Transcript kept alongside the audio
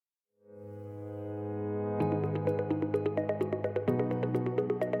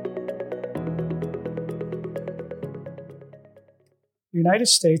United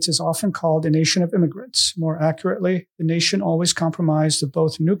States is often called a nation of immigrants. More accurately, the nation always comprised of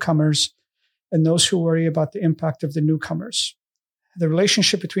both newcomers and those who worry about the impact of the newcomers. The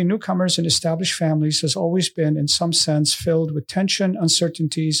relationship between newcomers and established families has always been, in some sense, filled with tension,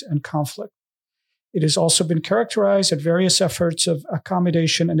 uncertainties, and conflict. It has also been characterized at various efforts of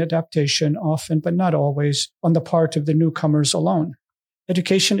accommodation and adaptation, often but not always, on the part of the newcomers alone.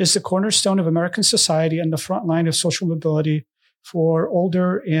 Education is the cornerstone of American society and the front line of social mobility for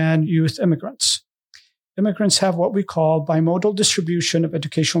older and youth immigrants. Immigrants have what we call bimodal distribution of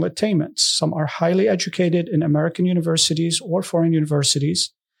educational attainments. Some are highly educated in American universities or foreign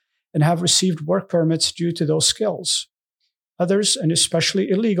universities and have received work permits due to those skills. Others, and especially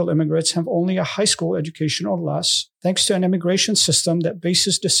illegal immigrants, have only a high school education or less, thanks to an immigration system that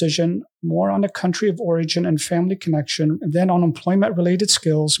bases decision more on the country of origin and family connection than on employment-related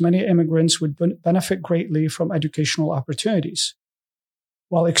skills. Many immigrants would benefit greatly from educational opportunities.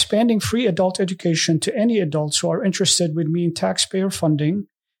 While expanding free adult education to any adults who are interested would mean taxpayer funding,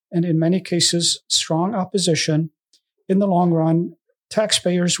 and in many cases, strong opposition, in the long run,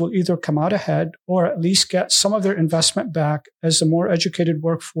 taxpayers will either come out ahead or at least get some of their investment back as the more educated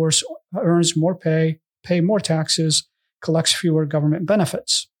workforce earns more pay more taxes, collects fewer government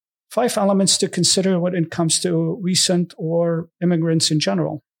benefits. 5 elements to consider when it comes to recent or immigrants in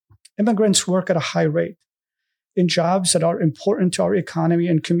general. Immigrants work at a high rate in jobs that are important to our economy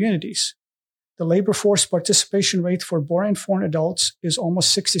and communities. The labor force participation rate for born and foreign adults is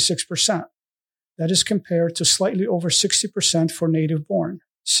almost 66%. That is compared to slightly over 60% for native-born.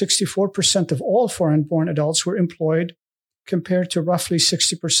 64% of all foreign-born adults were employed, compared to roughly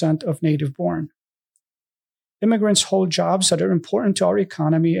 60% of native-born. Immigrants hold jobs that are important to our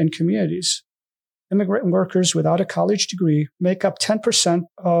economy and communities. Immigrant workers without a college degree make up 10%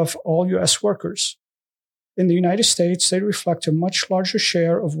 of all U.S. workers. In the United States, they reflect a much larger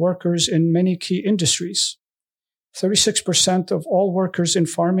share of workers in many key industries. 36% of all workers in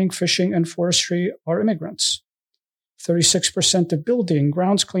farming, fishing, and forestry are immigrants. 36% of building,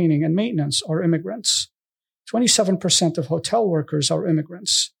 grounds cleaning, and maintenance are immigrants. 27% of hotel workers are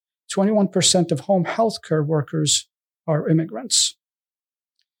immigrants. 21% of home health care workers are immigrants.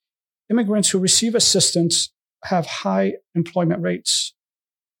 Immigrants who receive assistance have high employment rates.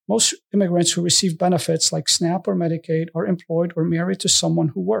 Most immigrants who receive benefits like SNAP or Medicaid are employed or married to someone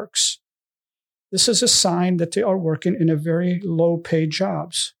who works. This is a sign that they are working in a very low-paid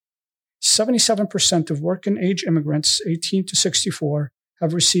jobs. 77% of working-age immigrants, 18 to 64,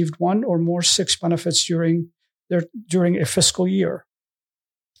 have received one or more 6 benefits during a fiscal year.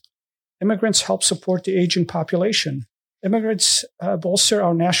 Immigrants help support the aging population. Immigrants bolster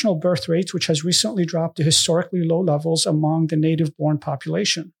our national birth rate, which has recently dropped to historically low levels among the native-born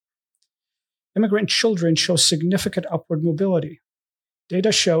population. Immigrant children show significant upward mobility.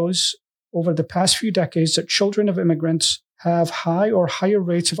 Data shows over the past few decades that children of immigrants have high or higher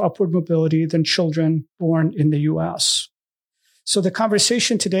rates of upward mobility than children born in the U.S. So the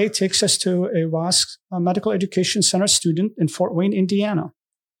conversation today takes us to a Ross Medical Education Center student in Fort Wayne, Indiana.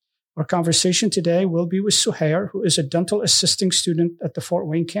 Our conversation today will be with Suhir, who is a dental assisting student at the Fort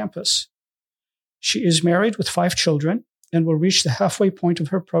Wayne campus. She is married with 5 children and will reach the halfway point of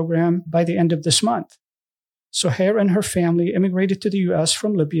her program by the end of this month. Suhir and her family immigrated to the U.S.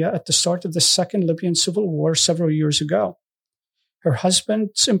 from Libya at the start of the Second Libyan Civil War several years ago. Her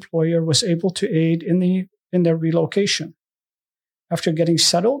husband's employer was able to aid in their relocation. After getting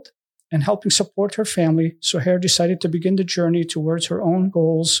settled and helping support her family, Suhir decided to begin the journey towards her own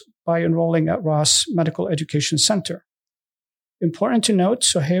goals by enrolling at Ross Medical Education Center. Important to note,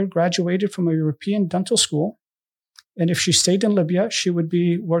 Suhir graduated from a European dental school, and if she stayed in Libya, she would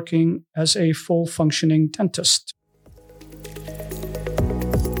be working as a full-functioning dentist.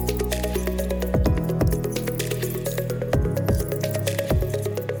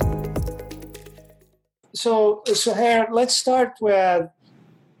 So Suhir, let's start with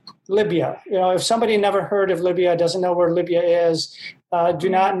Libya. If somebody never heard of Libya, doesn't know where Libya is, do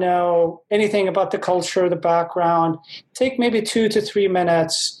not know anything about the culture, the background, take maybe 2 to 3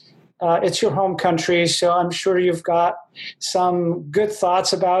 minutes. It's your home country, so I'm sure you've got some good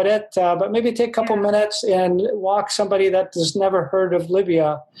thoughts about it. But maybe take a couple minutes and walk somebody that has never heard of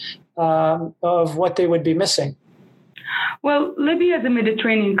Libya of what they would be missing. Well, Libya is a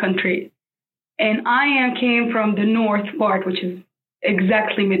Mediterranean country, and I came from the north part, which is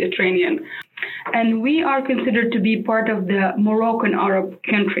exactly Mediterranean. And we are considered to be part of the Moroccan Arab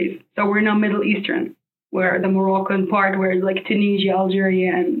countries. So we're not Middle Eastern. We're the Moroccan part, where like Tunisia,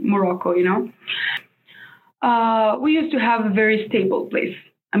 Algeria, and Morocco, we used to have a very stable place.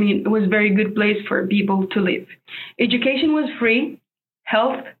 I mean, it was a very good place for people to live. Education was free.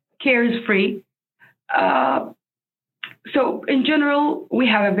 Health care is free. So in general, we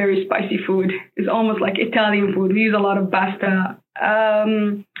have a very spicy food. It's almost like Italian food. We use a lot of pasta.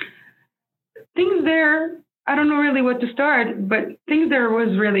 Things there, I don't know really what to start, but things there was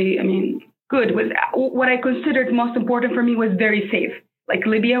really, good. What I considered most important for me was very safe. Like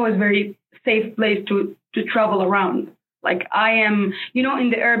Libya was very safe place to travel around. Like I am, in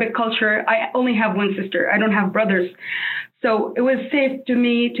the Arabic culture, I only have one sister. I don't have brothers. So it was safe to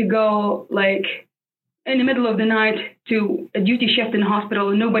me to go like in the middle of the night to a duty shift in the hospital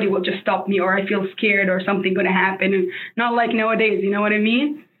and nobody will just stop me or I feel scared or something going to happen. And not like nowadays, you know what I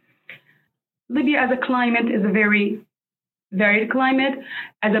mean? Libya as a climate is a very varied climate.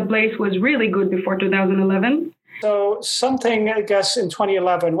 As a place was really good before 2011. So something, I guess, in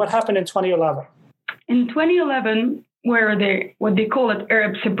 2011. What happened in 2011? In 2011, where what they call it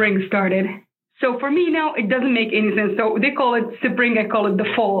Arab Spring started. So for me now, it doesn't make any sense. So they call it spring, I call it the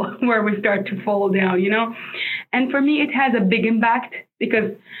fall, where we start to fall down, And for me, it has a big impact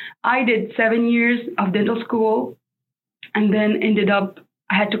because I did 7 years of dental school and then ended up,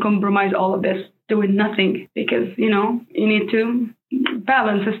 I had to compromise all of this, doing nothing because, you need to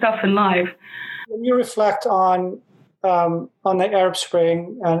balance the stuff in life. When you reflect on the Arab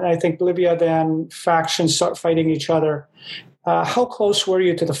Spring, and I think Libya, then factions start fighting each other, how close were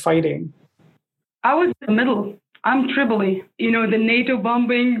you to the fighting? I was in the middle. I'm Tripoli. The NATO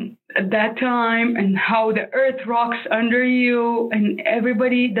bombing at that time and how the earth rocks under you and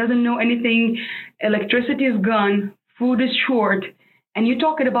everybody doesn't know anything. Electricity is gone. Food is short. And you're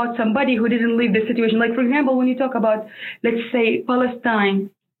talking about somebody who didn't leave the situation. Like, for example, when you talk about, let's say,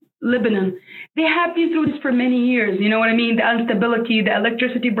 Palestine, Lebanon, they have been through this for many years. You know what I mean? The instability, the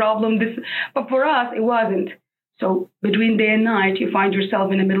electricity problem. But for us, it wasn't. So between day and night, you find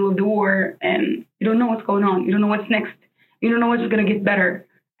yourself in the middle of the war and you don't know what's going on. You don't know what's next. You don't know what's going to get better.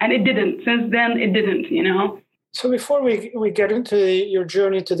 And it didn't. Since then, it didn't, So before we get into your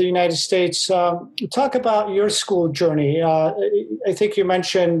journey to the United States, talk about your school journey. I think you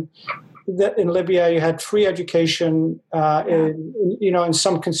mentioned that in Libya you had free education. In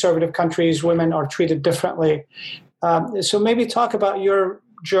some conservative countries, women are treated differently. So maybe talk about your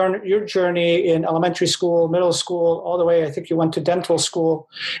journey in elementary school, middle school, all the way. I think you went to dental school,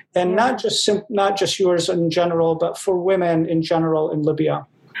 and not just yours in general, but for women in general in Libya.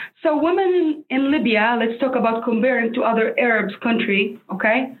 So women in Libya, let's talk about comparing to other Arab countries,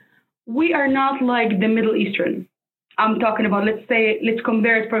 okay? We are not like the Middle Eastern. I'm talking about, let's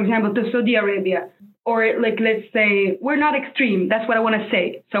compare it, for example, to Saudi Arabia. Or let's say, we're not extreme. That's what I want to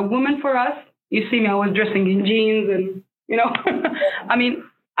say. So women for us, you see me, I was dressing in jeans and,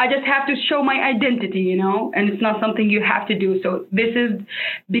 I just have to show my identity, and it's not something you have to do. So this is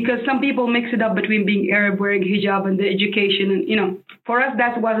because some people mix it up between being Arab, wearing hijab, and the education. And, for us,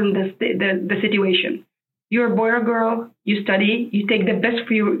 that wasn't the situation. You're a boy or girl, you study, you take the best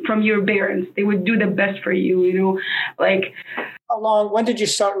for you from your parents. They would do the best for you, when did you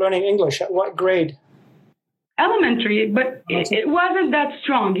start learning English? At what grade? Elementary, but it wasn't that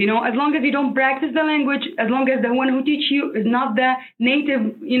strong, as long as you don't practice the language, as long as the one who teach you is not the native,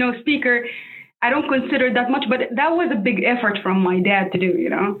 speaker, I don't consider that much, but that was a big effort from my dad to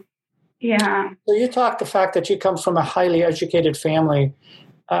do, Yeah. So you talked the fact that you come from a highly educated family.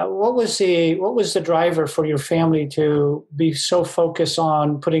 What was the driver for your family to be so focused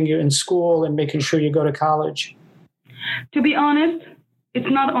on putting you in school and making sure you go to college? To be honest, it's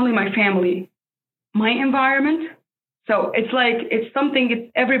not only my family. My environment. So it's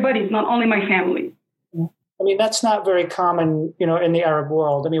everybody. It's not only my family. That's not very common, in the Arab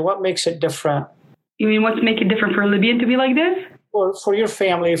world. What makes it different? You mean what's make it different for a Libyan to be like this? Or for your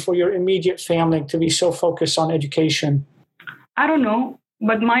family, for your immediate family to be so focused on education? I don't know.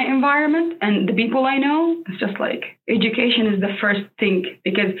 But my environment and the people I know, it's just education is the first thing.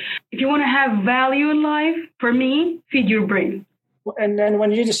 Because if you want to have value in life, for me, feed your brain. And then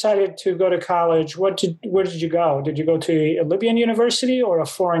when you decided to go to college, where did you go? Did you go to a Libyan university or a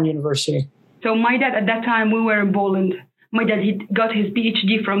foreign university? So my dad, at that time, we were in Poland. My dad, he got his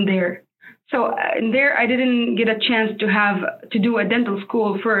PhD from there. So there, I didn't get a chance to do a dental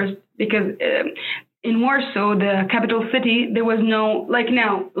school first because in Warsaw, the capital city, there was no, like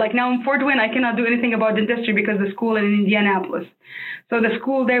now in Fort Wayne, I cannot do anything about dentistry because the school in Indianapolis. So the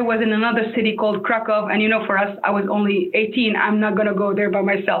school there was in another city called Krakow. And, for us, I was only 18. I'm not going to go there by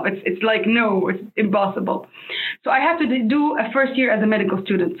myself. It's impossible. So I have to do a first year as a medical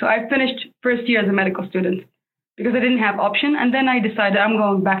student. So I finished first year as a medical student because I didn't have option. And then I decided I'm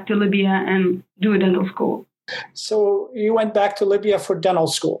going back to Libya and do a dental school. So you went back to Libya for dental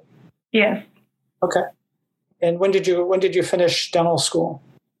school? Yes. Okay. And when did you finish dental school?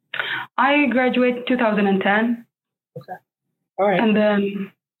 I graduated 2010. Okay. All right. And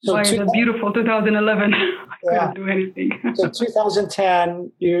then by the beautiful 2011, I couldn't do anything. So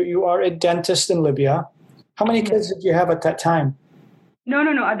 2010, you are a dentist in Libya. How many kids did you have at that time? No.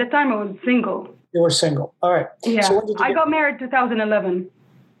 At the time, I was single. You were single. All right. Yeah. So when did you I got married 2011.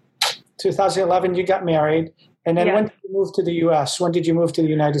 2011, you got married. And then when did you move to the U.S.? When did you move to the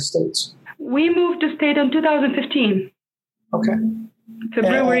United States? We moved to state in 2015. Okay.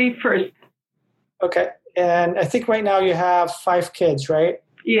 February 1st. Okay. And I think right now you have 5 kids, right?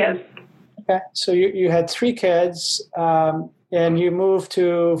 Yes. Okay. So you had 3 kids, and you moved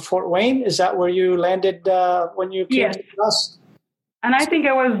to Fort Wayne. Is that where you landed when you came to the US? And I think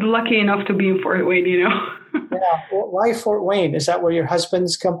I was lucky enough to be in Fort Wayne, Yeah. Well, why Fort Wayne? Is that where your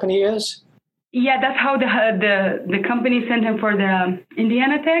husband's company is? Yeah, that's how the company sent him for the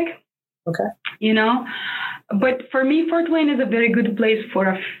Indiana Tech. Okay. But for me, Fort Wayne is a very good place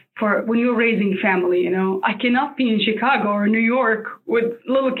for when you're raising family. I cannot be in Chicago or New York with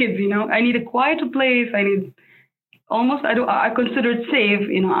little kids. I need a quiet place. I consider it safe.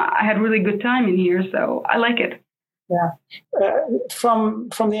 I had really good time in here, so I like it. Yeah. From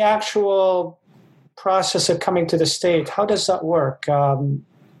the actual process of coming to the state, how does that work?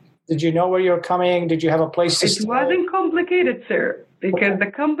 Did you know where you were coming? Did you have a place to stay? It wasn't complicated, sir, because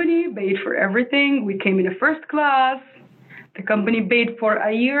the company paid for everything. We came in the first class. The company paid for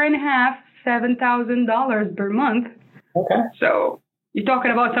a year and a half, $7,000 per month. Okay. So you're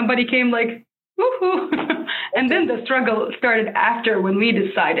talking about somebody came like, woohoo. And then the struggle started after when we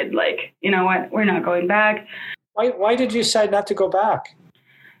decided, like, you know what, we're not going back. Why did you decide not to go back?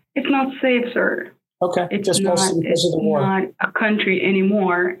 It's not safe, sir. Okay. It's just mostly because of the war. Not a country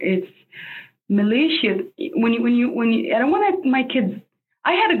anymore. It's malicious. When you, I don't want my kids.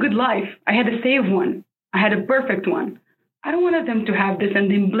 I had a good life. I had a safe one. I had a perfect one. I don't want them to have this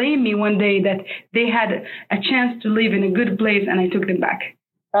and then blame me one day that they had a chance to live in a good place and I took them back.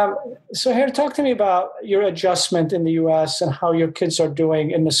 So here, talk to me about your adjustment in the U.S. and how your kids are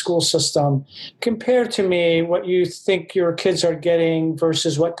doing in the school system. Compare to me what you think your kids are getting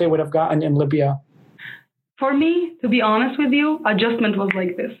versus what they would have gotten in Libya. For me, to be honest with you, adjustment was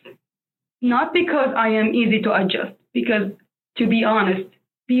like this. Not because I am easy to adjust, because to be honest,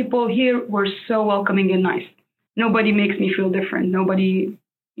 people here were so welcoming and nice. Nobody makes me feel different. Nobody,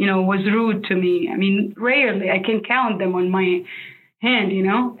 was rude to me. I mean, rarely. I can count them on my hand,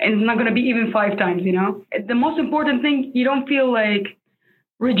 and it's not going to be even 5 times, The most important thing, you don't feel like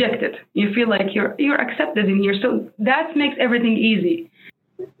rejected. You feel like you're accepted in here. So that makes everything easy.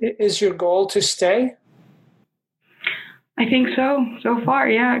 Is your goal to stay? I think so far,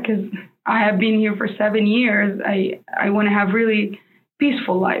 yeah, because I have been here for 7 years. I want to have really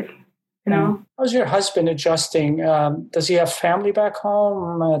peaceful life, How's your husband adjusting? Does he have family back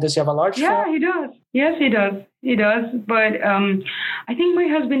home? Does he have a large family? Yeah, he does. Yes, he does. He does. But I think my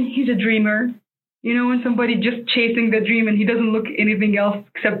husband, he's a dreamer. When somebody just chasing the dream and he doesn't look anything else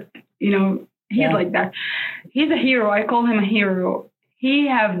except, he's like that. He's a hero. I call him a hero. He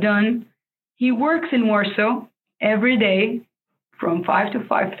works in Warsaw every day from 5 to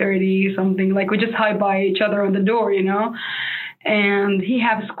 5:30, something like we just hi by each other on the door, And he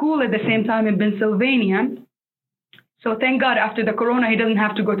has school at the same time in Pennsylvania. So thank God after the corona, he doesn't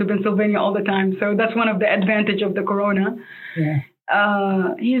have to go to Pennsylvania all the time. So that's one of the advantage of the corona.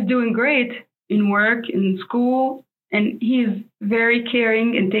 Yeah. He's doing great in work, in school, and he's very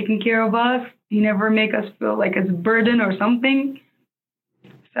caring and taking care of us. He never make us feel like it's a burden or something.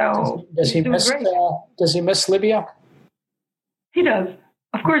 So does he miss Libya? He does.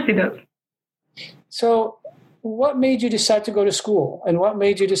 Of course he does. So what made you decide to go to school, and what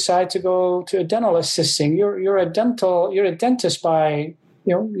made you decide to go to a dental assisting? You're a dentist by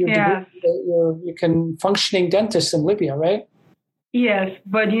you can functioning dentist in Libya, right? Yes,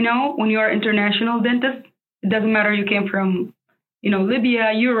 but when you're an international dentist, it doesn't matter you came from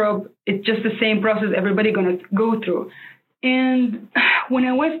Libya, Europe. It's just the same process everybody gonna go through. And when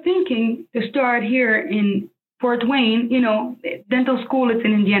I was thinking to start here in Fort Wayne, dental school is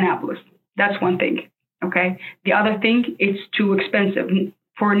in Indianapolis. That's one thing. Okay. The other thing, it's too expensive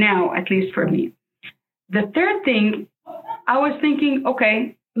for now, at least for me. The third thing, I was thinking,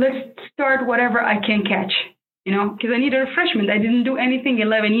 okay, let's start whatever I can catch, because I need a refreshment. I didn't do anything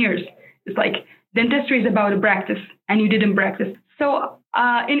 11 years. It's like dentistry is about a practice, and you didn't practice. So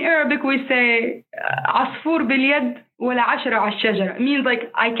in Arabic, we say, عصفور باليد ولا عشرة على الشجرة. It means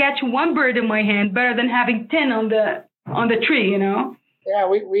like I catch one bird in my hand better than having 10 on the tree, Yeah,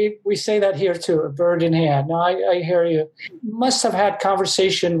 we say that here too, a bird in hand. No, I hear you. You must have had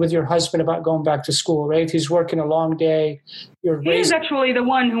conversation with your husband about going back to school, right? He's working a long day. He is actually the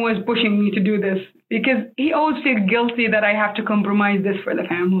one who was pushing me to do this because he always feels guilty that I have to compromise this for the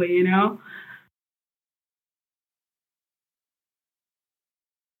family, you know?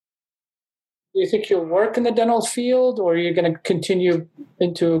 Do you think you'll work in the dental field, or are you going to continue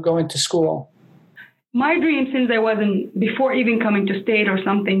into going to school? My dream since I wasn't, before even coming to state or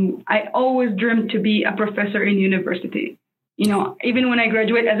something, I always dreamed to be a professor in university. You know, even when I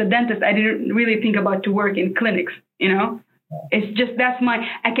graduated as a dentist, I didn't really think about to work in clinics, you know? It's just, that's my,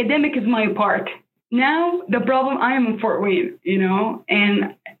 academic is my part. Now, the problem, I am in Fort Wayne, you know,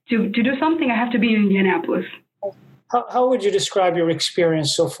 and to do something, I have to be in Indianapolis. How would you describe your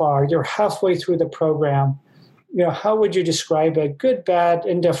experience so far? You're halfway through the program. You know, how would you describe it? Good, bad,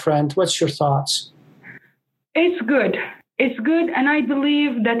 indifferent? What's your thoughts? It's good. It's good. And I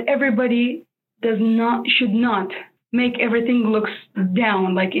believe that everybody should not make everything looks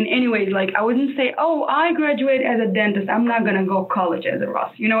down, like in any way. Like I wouldn't say, oh, I graduated as a dentist, I'm not going to go college as a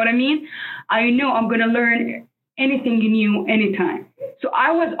Ross. You know what I mean? I know I'm going to learn anything new anytime. So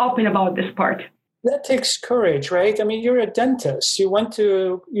I was open about this part. That takes courage, right? I mean, you're a dentist. You went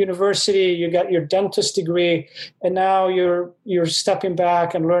to university, you got your dentist degree, and now you're stepping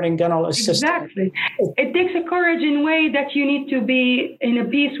back and learning dental assistant. Exactly. It takes a courage in a way that you need to be in a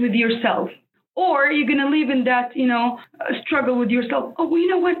peace with yourself. Or you're going to live in that, you know, struggle with yourself. Oh, well, you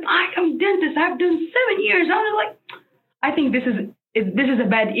know what? I'm a dentist. I've done 7 years. I'm like, I think this is a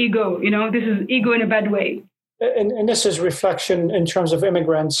bad ego. You know, this is ego in a bad way. And this is reflection in terms of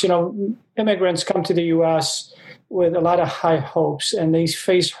immigrants. You know, immigrants come to the U.S. with a lot of high hopes, and they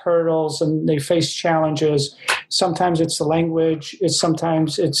face hurdles and they face challenges. Sometimes it's the language.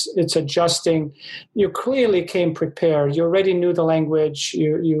 Sometimes it's adjusting. You clearly came prepared. You already knew the language.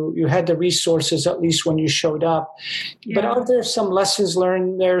 You had the resources, at least when you showed up. Yeah. But are there some lessons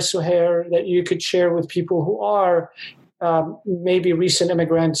learned there, Suhir, that you could share with people who are maybe recent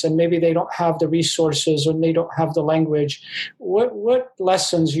immigrants and maybe they don't have the resources or they don't have the language? What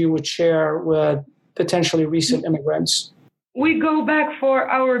lessons you would share with potentially recent immigrants? We go back for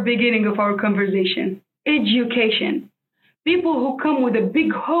our beginning of our conversation. Education. People who come with a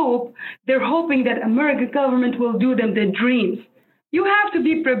big hope, they're hoping that American government will do them their dreams. You have to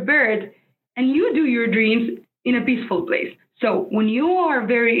be prepared and you do your dreams in a peaceful place. So when you are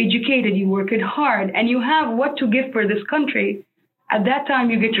very educated, you work it hard, and you have what to give for this country, at that time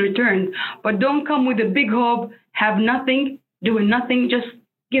you get returned. But don't come with a big hope, have nothing, doing nothing, just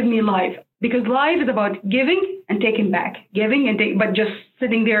give me life. Because life is about giving and taking back, but just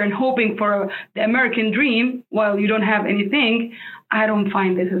sitting there and hoping for the American dream while you don't have anything, I don't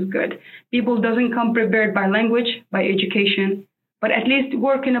find this is good. People doesn't come prepared by language, by education, but at least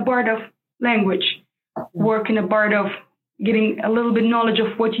work in a part of language, work in a part of getting a little bit knowledge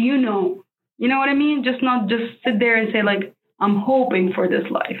of what you know. You know what I mean? Not just sit there and say, like, I'm hoping for this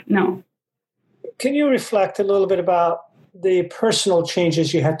life. No. Can you reflect a little bit about the personal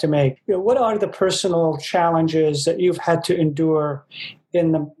changes you had to make? You know, what are the personal challenges that you've had to endure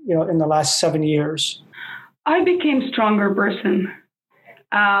in the last 7 years? I became a stronger person.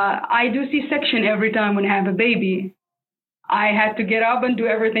 I do C-section every time when I have a baby. I had to get up and do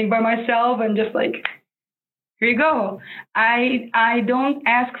everything by myself and just like, here you go. I don't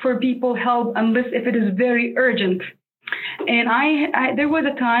ask for people help unless if it is very urgent. And I there was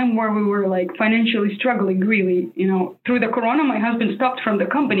a time where we were like financially struggling, really, you know, through the corona. My husband stopped from the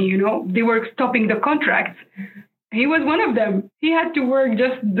company, you know, they were stopping the contracts. He was one of them. He had to work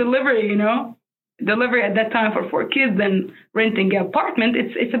just delivery, you know, delivery at that time for 4 kids and renting an apartment.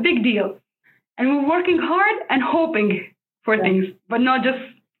 It's a big deal. And we're working hard and hoping for things, but not just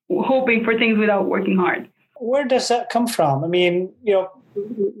hoping for things without working hard. Where does that come from? I mean, you know,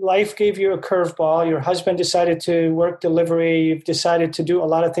 life gave you a curveball. Your husband decided to work delivery. You've decided to do a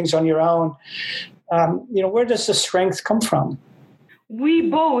lot of things on your own. You know, where does the strength come from? We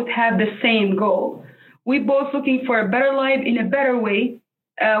both have the same goal. We both looking for a better life in a better way.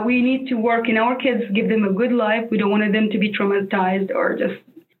 We need to work in our kids, give them a good life. We don't want them to be traumatized or just.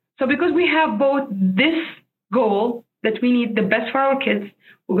 So because we have both this goal that we need the best for our kids,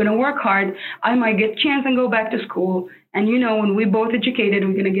 we're going to work hard. I might get a chance and go back to school. And, you know, when we both educated,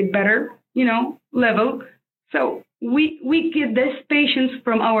 we're going to get better, you know, level. So we get this patience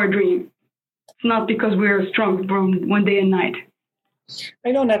from our dream. It's not because we're strong from one day and night.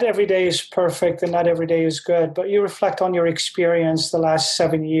 I know not every day is perfect and not every day is good, but you reflect on your experience the last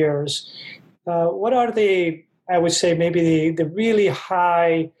 7 years. What are the I would say, maybe the really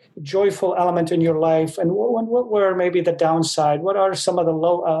high, joyful element in your life, and what were maybe the downside? What are some of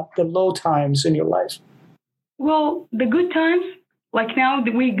the low times in your life? Well, the good times, like now,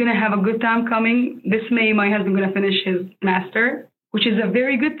 we're going to have a good time coming. This May, my husband's going to finish his master, which is a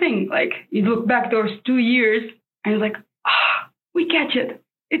very good thing. Like, you look back those 2 years, and it's like, we catch it.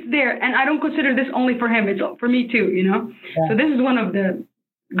 It's there. And I don't consider this only for him. It's for me too, Yeah. So this is one of the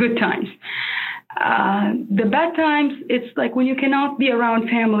good times. The bad times, it's like when you cannot be around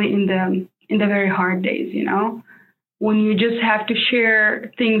family in the very hard days, when you just have to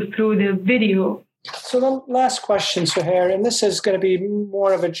share things through the video. So the last question, Suhir, and this is going to be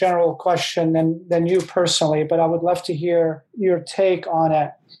more of a general question than you personally, but I would love to hear your take on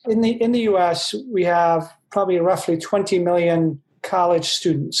it. In the U.S., we have probably roughly 20 million college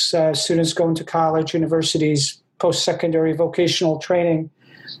students, students going to college, universities, post-secondary vocational training.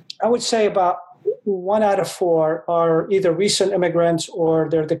 I would say about 1 out of 4 are either recent immigrants or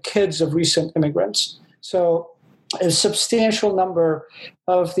they're the kids of recent immigrants. So a substantial number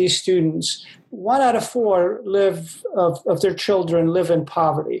of these students, 1 out of 4 of their children live in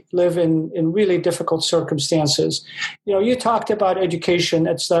poverty, live in really difficult circumstances. You talked about education.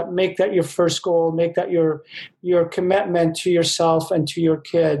 It's that, make that your first goal, make that your commitment to yourself and to your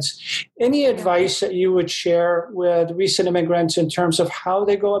kids. Any advice that you would share with recent immigrants in terms of how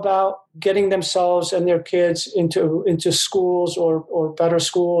they go about getting themselves and their kids into schools or better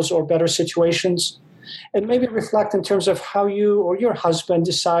situations? And maybe reflect in terms of how you or your husband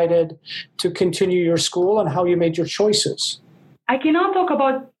decided to continue your school and how you made your choices. I cannot talk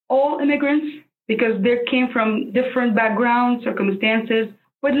about all immigrants because they came from different backgrounds, circumstances.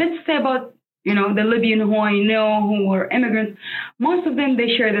 But let's say about, the Libyan who I know who were immigrants. Most of them, they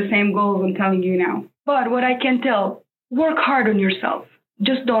share the same goals I'm telling you now. But what I can tell, work hard on yourself.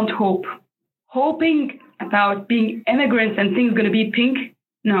 Just don't hope. Hoping about being immigrants and things going to be pink,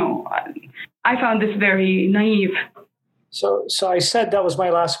 no. I found this very naive. So I said that was my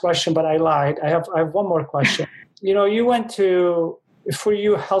last question, but I lied. I have one more question. You went to, for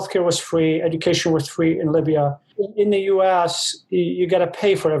you, healthcare was free, education was free in Libya. In the U.S., you got to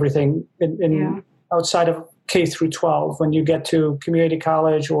pay for everything outside of K through 12 when you get to community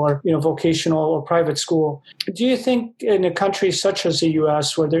college or vocational or private school. Do you think in a country such as the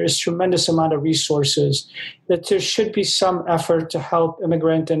U.S., where there is tremendous amount of resources, that there should be some effort to help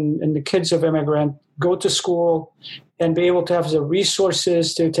immigrant and the kids of immigrant go to school and be able to have the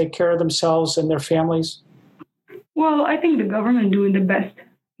resources to take care of themselves and their families? Well, I think the government doing the best.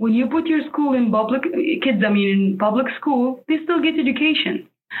 When you put your school in public school, they still get education.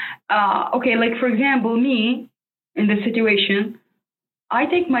 Like for example, me in this situation, I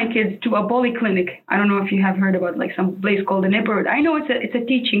take my kids to a polyclinic. I don't know if you have heard about like some place called the neighborhood. I know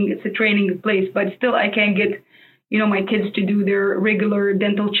it's a training place, but still I can't get, my kids to do their regular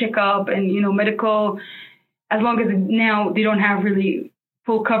dental checkup and, medical, as long as now they don't have really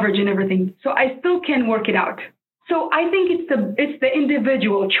full coverage and everything. So I still can work it out. So I think it's the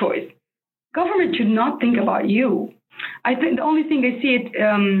individual choice. Government should not think about you. I think the only thing I see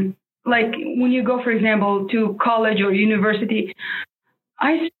it, like when you go, for example, to college or university,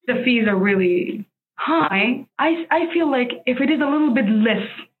 I see the fees are really high. I feel like if it is a little bit less,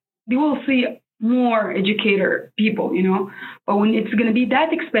 they will see more educated people, But when it's going to be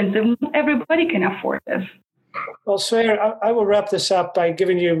that expensive, not everybody can afford this. Well, Suhir, I will wrap this up by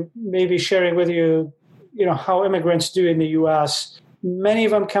sharing with you, how immigrants do in the U.S. Many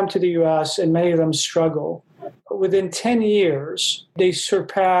of them come to the U.S. and many of them struggle. Within 10 years, they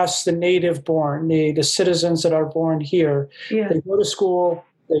surpass the native born, the citizens that are born here. Yeah. They go to school,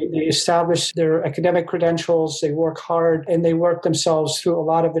 they establish their academic credentials, they work hard, and they work themselves through a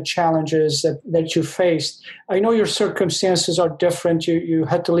lot of the challenges that you faced. I know your circumstances are different. You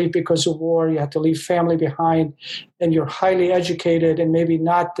had to leave because of war, you had to leave family behind, and you're highly educated and maybe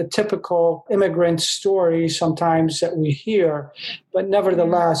not the typical immigrant story sometimes that we hear. But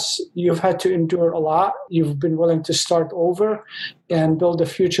nevertheless, you've had to endure a lot. You've been willing to start over and build a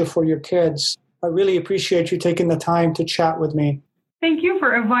future for your kids. I really appreciate you taking the time to chat with me. Thank you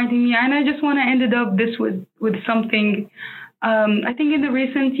for inviting me. And I just want to end up this with something. I think in the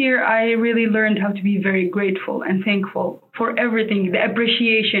recent year, I really learned how to be very grateful and thankful for everything, the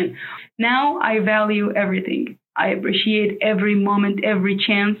appreciation. Now I value everything. I appreciate every moment, every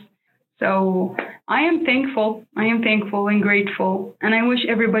chance. So I am thankful. And grateful. And I wish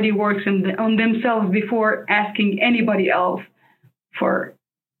everybody works on themselves before asking anybody else for,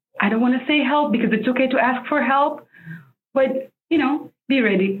 I don't want to say help because it's okay to ask for help, but be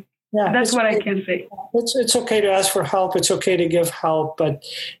ready. Yeah, that's what I can say. It's okay to ask for help. It's okay to give help, but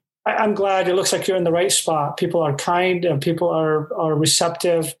I'm glad. It looks like you're in the right spot. People are kind and people are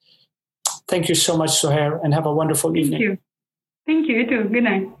receptive. Thank you so much, Suhir, and have a wonderful evening. Thank you. You too. Good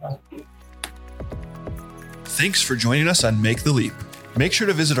night. Thanks for joining us on Make the Leap. Make sure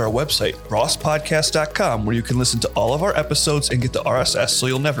to visit our website, rosspodcast.com, where you can listen to all of our episodes and get the RSS so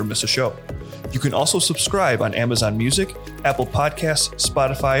you'll never miss a show. You can also subscribe on Amazon Music, Apple Podcasts,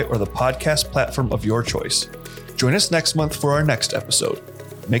 Spotify, or the podcast platform of your choice. Join us next month for our next episode.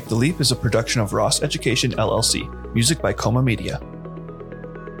 Make the Leap is a production of Ross Education, LLC. Music by Coma Media.